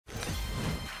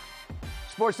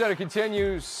SportsCenter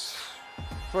continues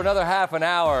for another half an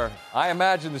hour. I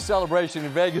imagine the celebration in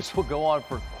Vegas will go on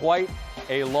for quite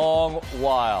a long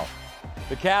while.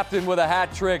 The captain with a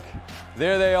hat trick.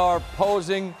 There they are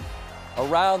posing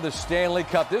around the Stanley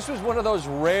Cup. This was one of those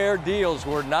rare deals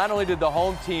where not only did the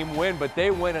home team win, but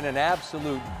they win in an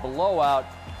absolute blowout.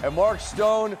 And Mark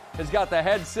Stone has got the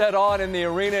headset on in the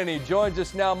arena, and he joins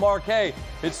us now. Mark, hey,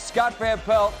 it's Scott Van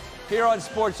Pelt here on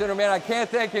SportsCenter. Man, I can't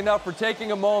thank you enough for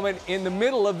taking a moment in the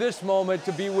middle of this moment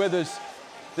to be with us.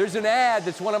 There's an ad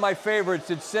that's one of my favorites.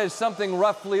 It says something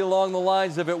roughly along the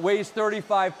lines of, it weighs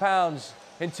 35 pounds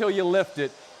until you lift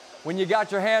it. When you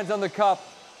got your hands on the cup,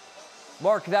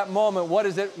 Mark, that moment, what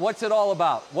is it? What's it all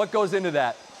about? What goes into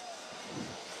that?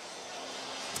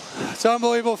 It's an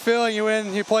unbelievable feeling. You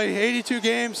win. You play 82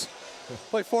 games,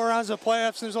 play 4 rounds of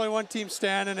playoffs, and there's only one team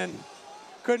standing, and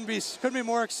couldn't be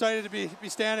more excited to be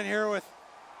standing here with,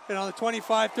 you know, the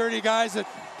 25, 30 guys that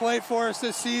played for us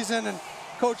this season, and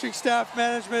coaching staff,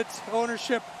 management,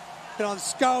 ownership, you know, the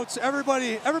scouts,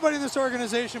 everybody in this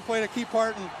organization played a key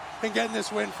part in getting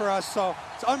this win for us. So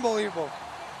it's unbelievable.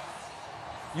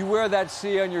 You wear that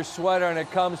C on your sweater, and it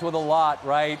comes with a lot,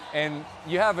 right? And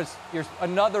you have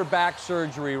another back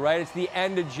surgery, right? It's the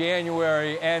end of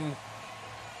January, and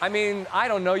I mean, I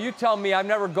don't know. You tell me. I've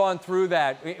never gone through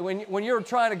that. When you're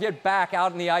trying to get back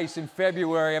out on the ice in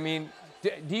February, I mean,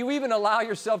 do you even allow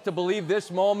yourself to believe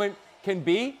this moment can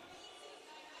be?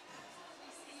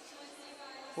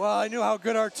 Well, I knew how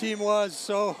good our team was,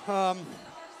 so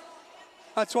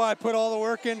that's why I put all the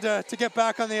work in to get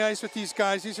back on the ice with these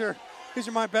guys. These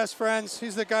are my best friends.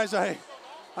 These are the guys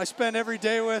I spend every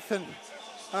day with, and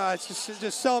it's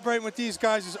just celebrating with these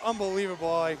guys is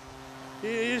unbelievable.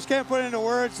 You just can't put into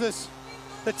words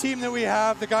the team that we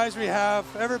have, the guys we have.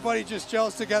 Everybody just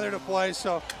gels together to play,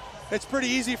 so it's pretty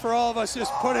easy for all of us to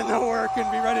just put in the work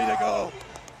and be ready to go.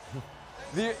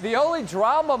 The only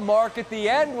drama, Mark, at the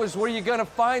end was where you're going to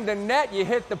find the net. You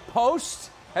hit the post,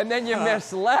 and then you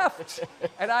miss left.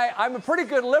 And I'm a pretty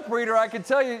good lip reader. I can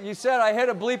tell you, you said I hit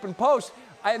a bleeping post,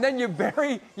 and then you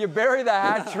bury the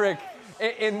hat trick.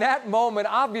 In that moment,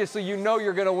 obviously, you know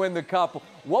you're going to win the cup.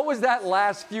 What was that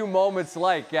last few moments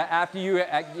like after you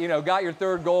got your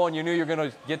third goal and you knew you were going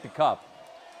to get the cup?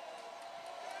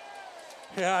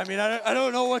 Yeah, I mean, I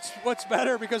don't know what's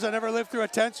better because I never lived through a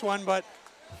tense one, but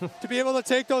to be able to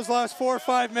take those last 4 or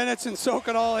 5 minutes and soak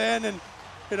it all in, and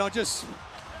just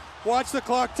watch the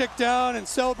clock tick down and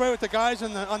celebrate with the guys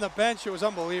on the bench, it was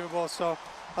unbelievable. So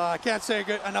I can't say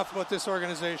enough about this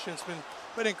organization. It's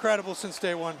been incredible since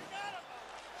day one.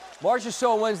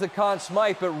 Marchessault wins the Conn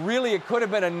Smythe, but really it could have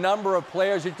been a number of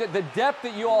players. The depth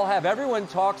that you all have, everyone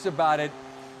talks about it.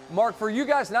 Mark, for you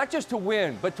guys, not just to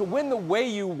win, but to win the way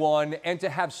you won and to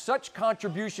have such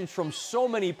contributions from so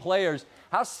many players,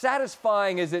 how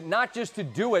satisfying is it not just to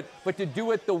do it, but to do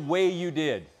it the way you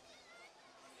did?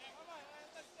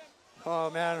 Oh,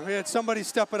 man, we had somebody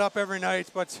step it up every night,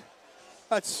 but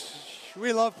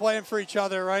we love playing for each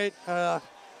other, right?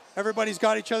 Everybody's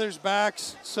got each other's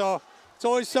backs, so it's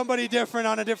always somebody different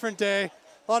on a different day.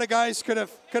 A lot of guys could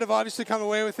have obviously come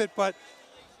away with it, but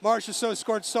Marchessault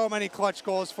scored so many clutch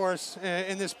goals for us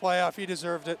in this playoff. He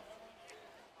deserved it.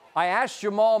 I asked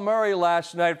Jamal Murray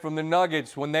last night from the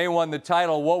Nuggets when they won the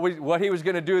title what he was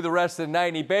going to do the rest of the night,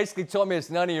 and he basically told me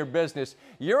it's none of your business.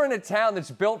 You're in a town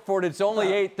that's built for it. It's only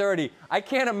 8:30. I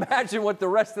can't imagine what the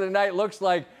rest of the night looks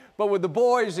like, but with the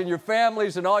boys and your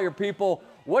families and all your people,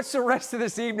 what's the rest of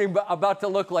this evening about to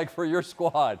look like for your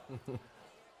squad?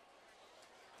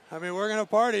 I mean, we're going to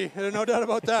party. There's no doubt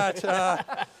about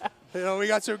that. We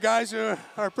got some guys who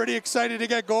are pretty excited to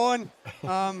get going.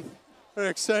 We're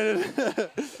excited.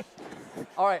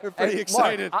 All right. We're pretty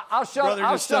excited. Mark, I'll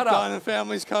shut up. up. On and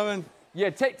family's coming. Yeah,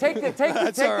 take the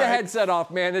headset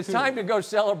off, man. It's time to go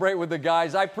celebrate with the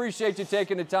guys. I appreciate you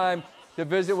taking the time to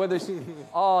visit with us.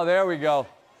 Oh, there we go.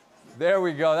 There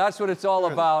we go. That's what it's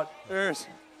all about.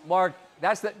 Mark,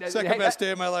 that's the second best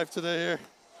day of my life today here.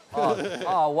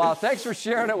 Oh, wow. Thanks for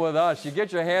sharing it with us. You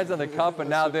get your hands on the cup and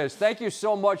now this. Thank you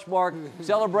so much, Mark.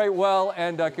 Celebrate well,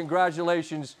 and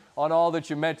congratulations on all that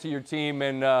you meant to your team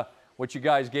and what you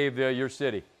guys gave your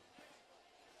city.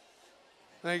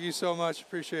 Thank you so much.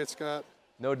 Appreciate it, Scott.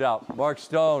 No doubt. Mark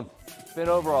Stone, it's been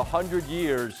over 100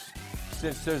 years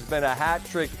since there's been a hat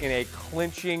trick in a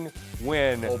clinching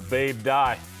win. Old Babe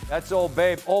die. That's old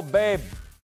Babe. Old Babe.